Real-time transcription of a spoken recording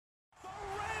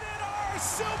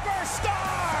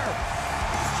superstar!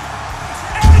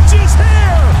 Edge is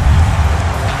here!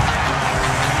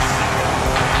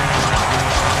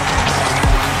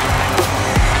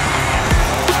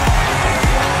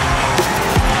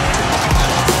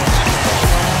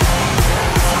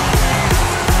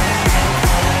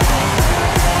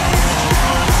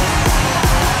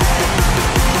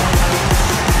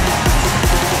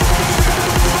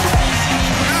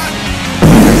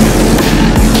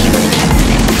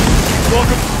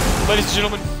 Welcome, ladies and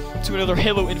gentlemen, to another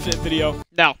Halo Infinite video.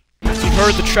 Now, if you've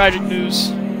heard the tragic news,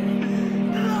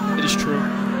 it is true.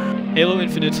 Halo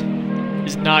Infinite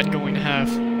is not going to have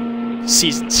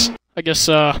seasons. I guess,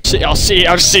 I'll just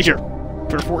sit here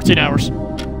for 14 hours.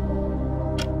 I'll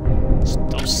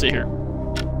just sit here.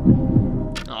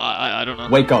 I don't know.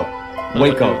 Wake up.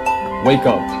 Wake up. Wake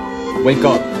up. Wake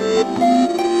up.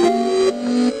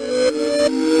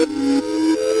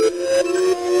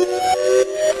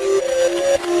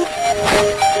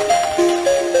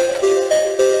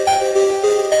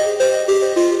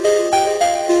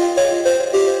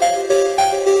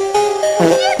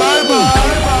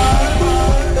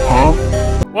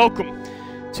 Welcome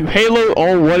to Halo.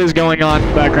 Oh, what is going on in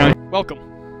the background? Welcome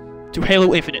to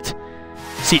Halo Infinite,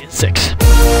 Season 6.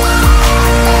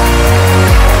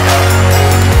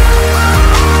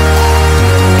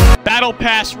 Battle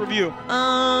Pass review.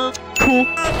 Cool.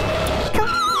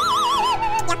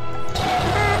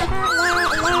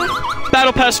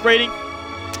 Battle Pass rating.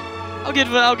 I'll give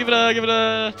it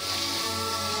a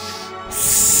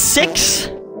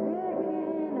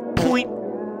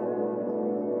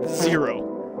 6.0.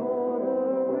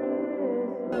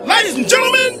 Ladies and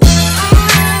gentlemen!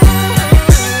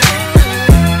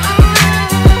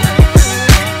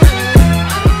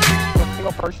 A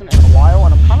single person in a while,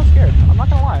 and I'm kind of scared. I'm not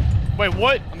gonna lie. Wait,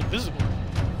 what? I'm invisible.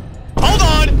 Hold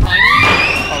on!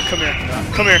 Oh, come here.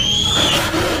 Come here.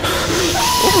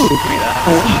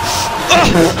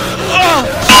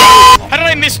 How did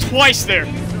I miss twice there?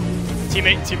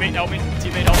 Teammate, help me.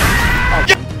 Teammate, help me. Oh.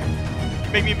 Yeah.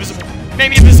 Make me invisible.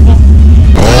 Make me invisible.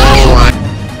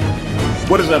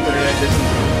 What is up, Internet? This is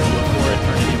before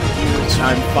eternity.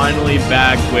 I'm finally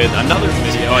back with another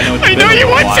video. I know it's been a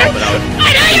while, but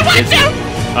I know you want to!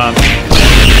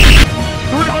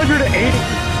 380.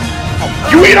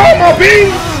 You eat all my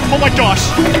beans! Oh my gosh!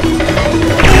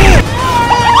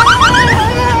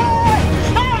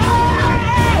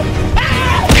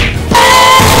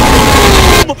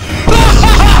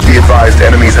 Be advised,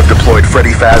 enemies have deployed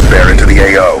Freddy Fazbear into the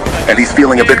AO, and he's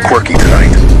feeling a bit quirky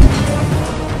tonight.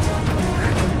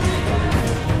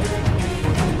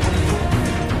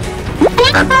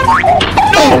 No!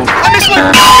 I missed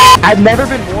one! I've never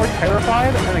been more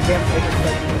terrified in a game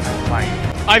of my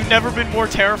life. I've never been more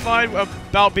terrified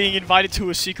about being invited to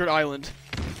a secret island.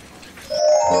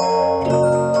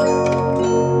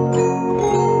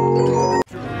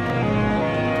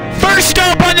 First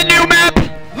stop on the new map!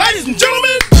 Ladies and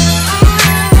gentlemen!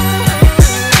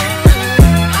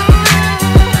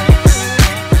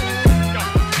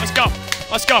 Let's go!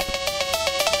 Let's go!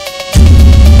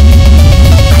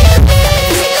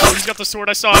 Oh, he's got the sword,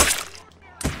 I saw it.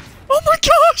 Oh my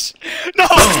gosh! No!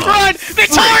 Run!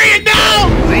 Victorian, no!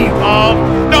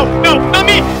 No, not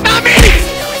me! Not me!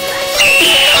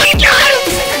 Let's go!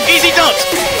 Easy dunks!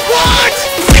 What?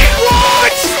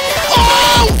 What?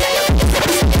 Oh!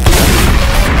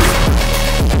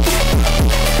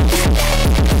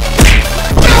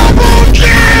 Double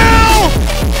kill!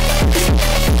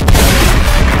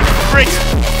 Great!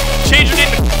 Change your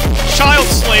name to Child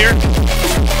Slayer.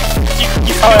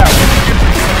 Oh yeah.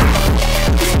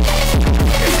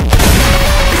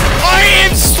 I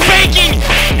am spanking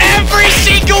every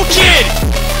single kid!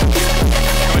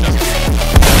 No, it doesn't.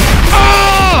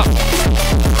 Ah!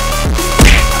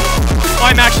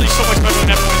 I'm actually so much better than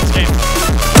everyone in this game.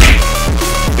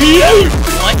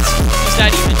 What does that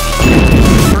even mean?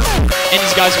 And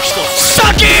these guys are still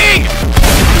sucking!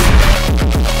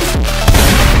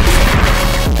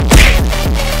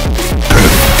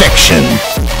 Perfection.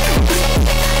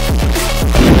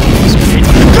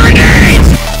 Grenades!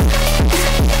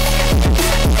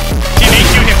 Teammate,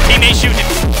 shoot him. Teammate, shoot him.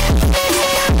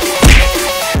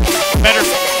 Better.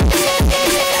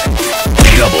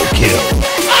 Double kill.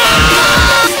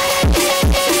 Ah!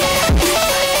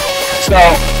 So,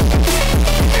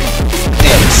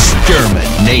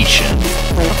 extermination.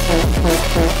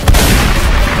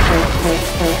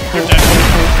 You're dead.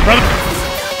 Brother.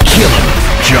 Kill him,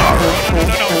 Jar.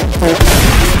 No.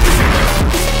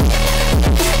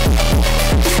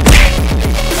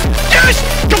 Yes!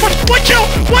 Come on! One kill!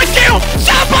 One kill!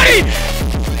 Somebody!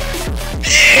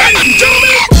 Ladies and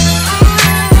gentlemen!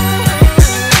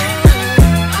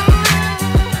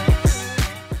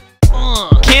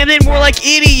 like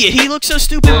idiot. He looks so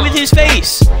stupid with his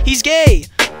face. He's gay.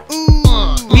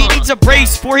 Ooh, he needs a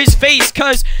brace for his face,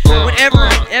 cause whenever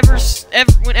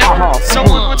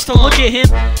someone wants to look at him,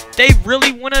 they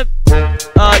really wanna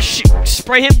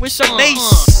spray him with some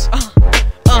mace.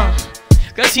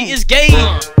 Cause he is gay.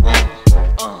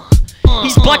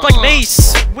 He's black like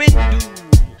mace.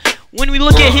 When we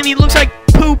look at him, he looks like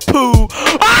poo poo.